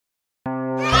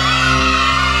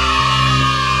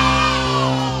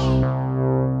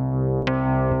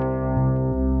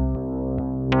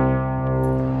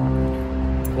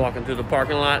Walking through the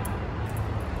parking lot.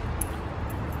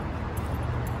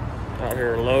 Out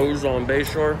here at Lowe's on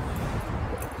Bayshore.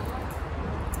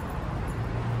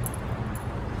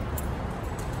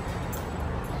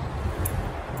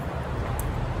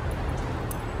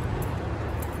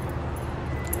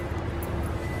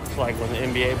 It's like when the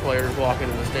NBA players walk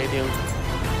into the stadium.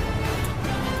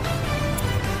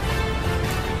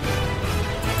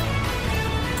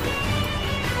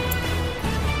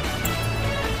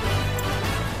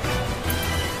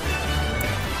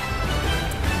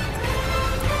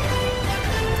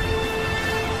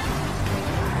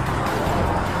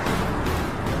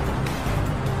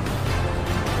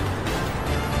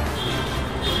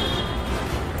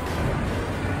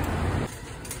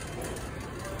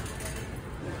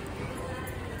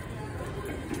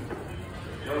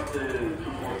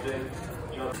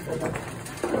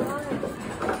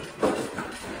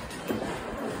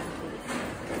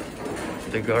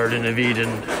 The Garden of Eden.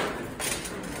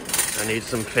 I need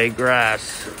some fake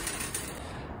grass.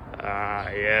 Ah,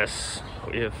 yes,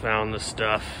 we have found the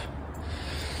stuff.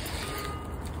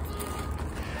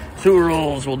 2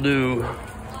 rolls will do.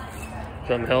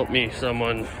 Come help me,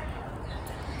 someone.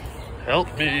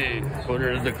 Help me. Put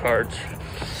her in the cart.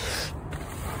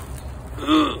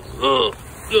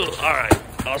 All right,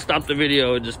 I'll stop the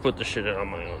video and just put the shit in on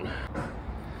my own.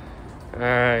 All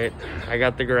right, I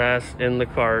got the grass in the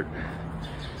cart.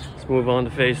 Let's move on to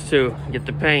phase 2, get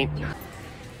the paint.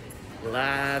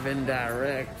 Live and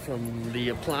direct from the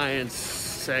appliance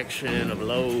section of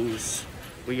Lowe's.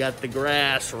 We got the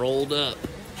grass rolled up.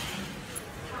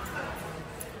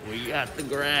 We got the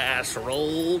grass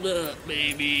rolled up,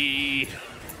 baby.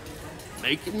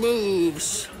 Making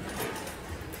moves.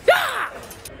 Ah!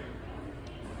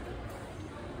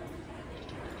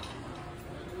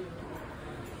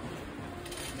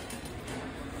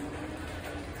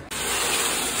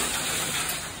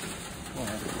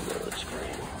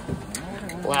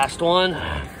 Last one.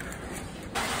 Grab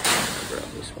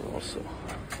this one also.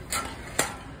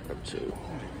 Grab 2. Get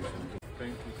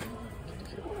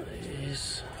one of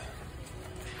these.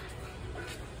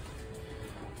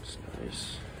 It's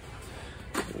nice.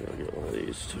 I'm gonna get one of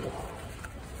these too.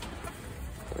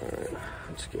 Alright,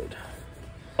 that's good.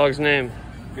 Dog's name?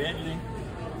 Bentley.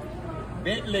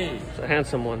 Bentley. It's a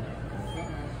handsome one.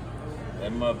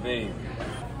 That's my baby.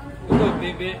 Look,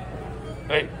 baby.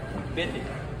 Hey. Bentley.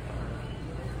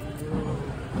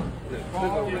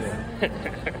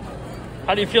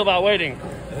 How do you feel about waiting?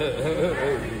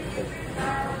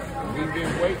 We've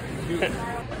been waiting.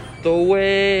 The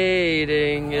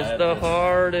waiting is the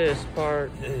hardest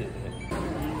part.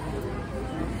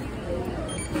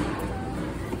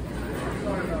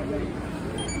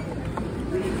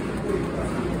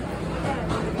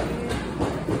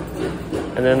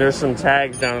 And then there's some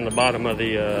tags down on the bottom of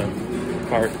the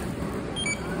cart.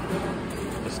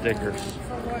 The stickers.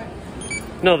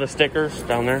 No, the stickers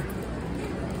down there. You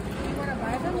want to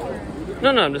buy them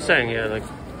or? No, I'm just saying, yeah, like,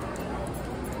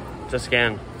 it's a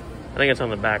scan. I think it's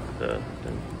on the back of the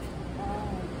thing.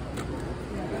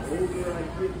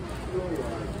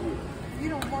 You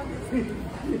don't want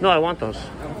this? No, I want those.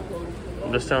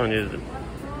 I'm just telling you that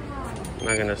I'm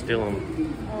not gonna steal them.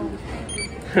 Oh,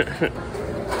 thank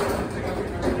you.